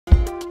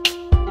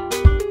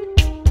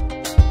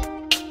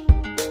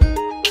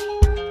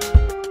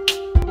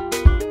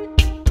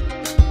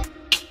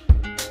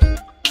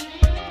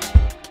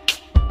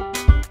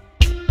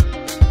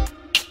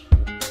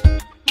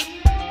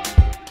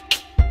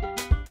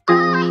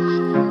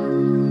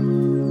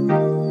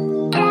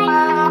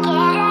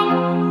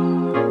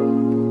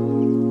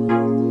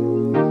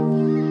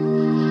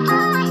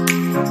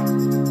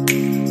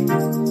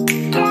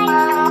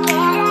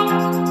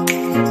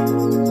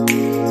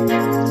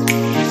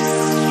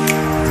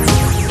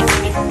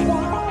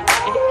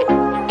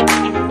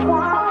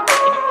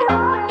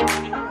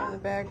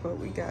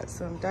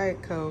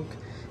Diet Coke.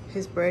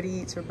 His bread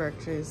he eats for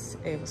breakfast.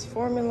 Ava's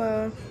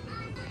formula.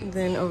 And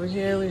then over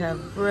here we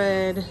have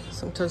bread,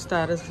 some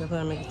tostadas, because I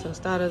plan on making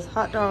tostadas,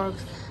 hot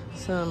dogs,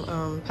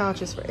 some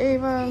pouches for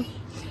Ava,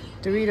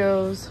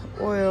 Doritos,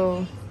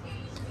 oil,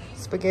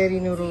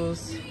 spaghetti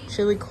noodles,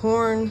 chili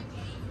corn,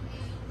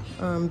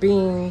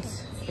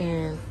 beans,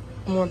 and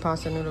more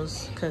pasta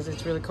noodles because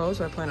it's really cold,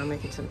 so I plan on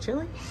making some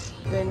chili.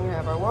 Then we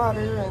have our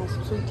water and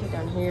some sweet tea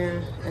down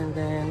here. And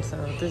then, so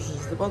this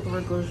is the bulk of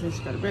our groceries.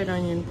 We got a red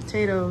onion,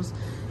 potatoes,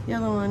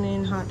 yellow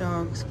onion, hot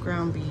dogs,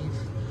 ground beef,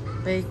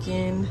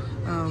 bacon,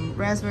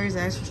 raspberries.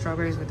 I asked for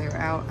strawberries, but they were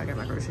out. I got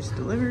my groceries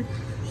delivered.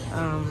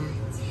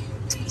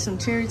 Some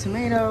cherry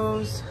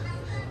tomatoes,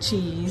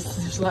 cheese.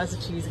 There's lots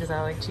of cheese because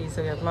I like cheese.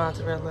 So we have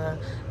mozzarella,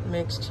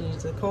 mixed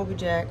cheese, the Colby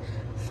Jack,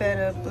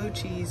 feta, blue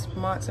cheese,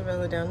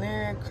 mozzarella down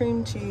there,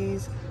 cream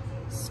cheese,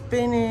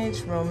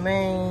 spinach,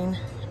 romaine.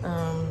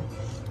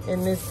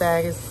 In this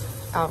bag is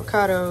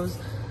avocados,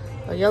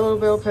 a yellow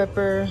bell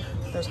pepper.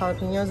 There's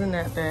jalapenos in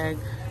that bag.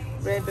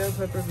 Red bell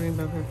pepper, green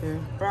bell pepper,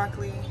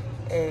 broccoli,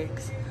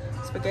 eggs,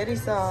 spaghetti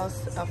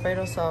sauce,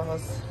 Alfredo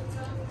sauce,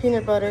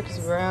 peanut butter because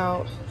we're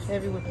out,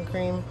 heavy whipping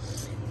cream,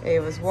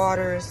 Ava's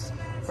waters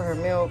for her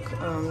milk,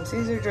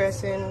 Caesar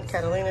dressing,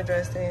 Catalina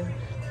dressing,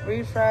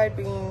 refried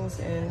beans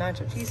and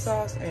nacho cheese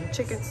sauce, and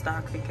chicken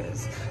stock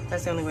because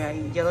that's the only way I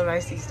eat yellow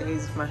rice these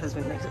days. My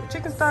husband makes it with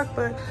chicken stock,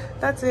 but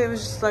that's it. It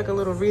was just like a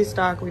little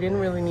restock. We didn't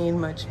really need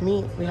much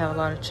meat. We have a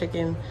lot of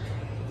chicken,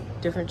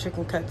 different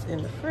chicken cuts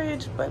in the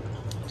fridge, but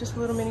just a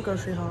little mini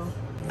grocery haul.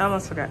 I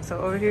almost forgot. So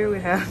over here we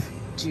have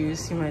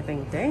juice. You might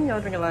think, dang, y'all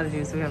drink a lot of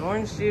juice. We have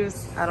orange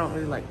juice. I don't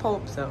really like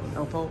pulp, so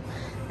no pulp.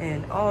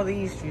 And all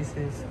these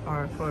juices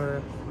are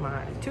for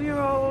my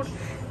 2-year-old.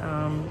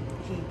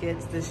 He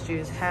gets this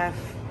juice, half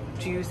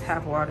juice,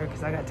 half water,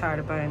 because I got tired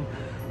of buying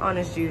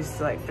honest juice,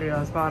 like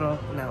 $3 bottle.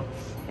 No.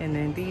 And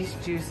then these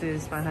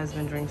juices, my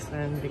husband drinks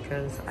them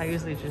because I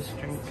usually just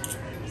drink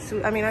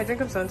sweet. I mean, I drink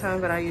them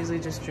sometimes, but I usually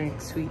just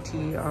drink sweet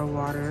tea or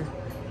water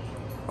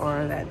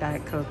or that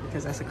Diet Coke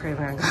because that's a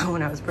craving I got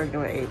when I was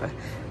pregnant with Ava.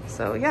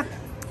 So yeah,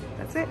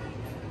 that's it.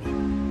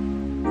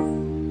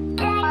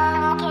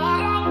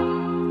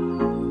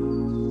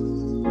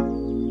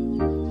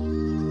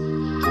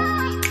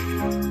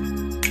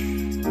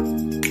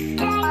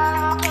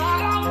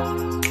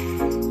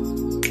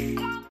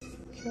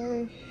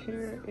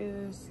 Here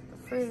is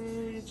the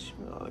fridge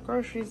with all the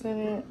groceries in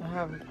it. I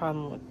have a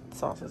problem with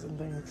sauces and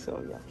things,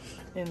 so yeah.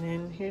 And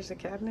then here's the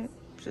cabinet,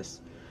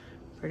 just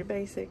pretty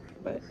basic,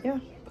 but yeah,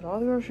 put all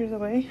the groceries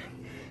away.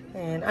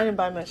 And I didn't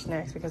buy much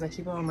snacks because I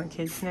keep all my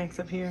kids' snacks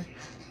up here,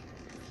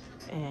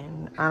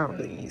 and I don't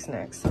really eat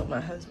snacks, so my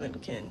husband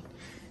can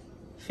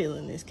fill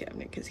in this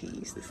cabinet because he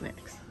eats the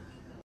snacks.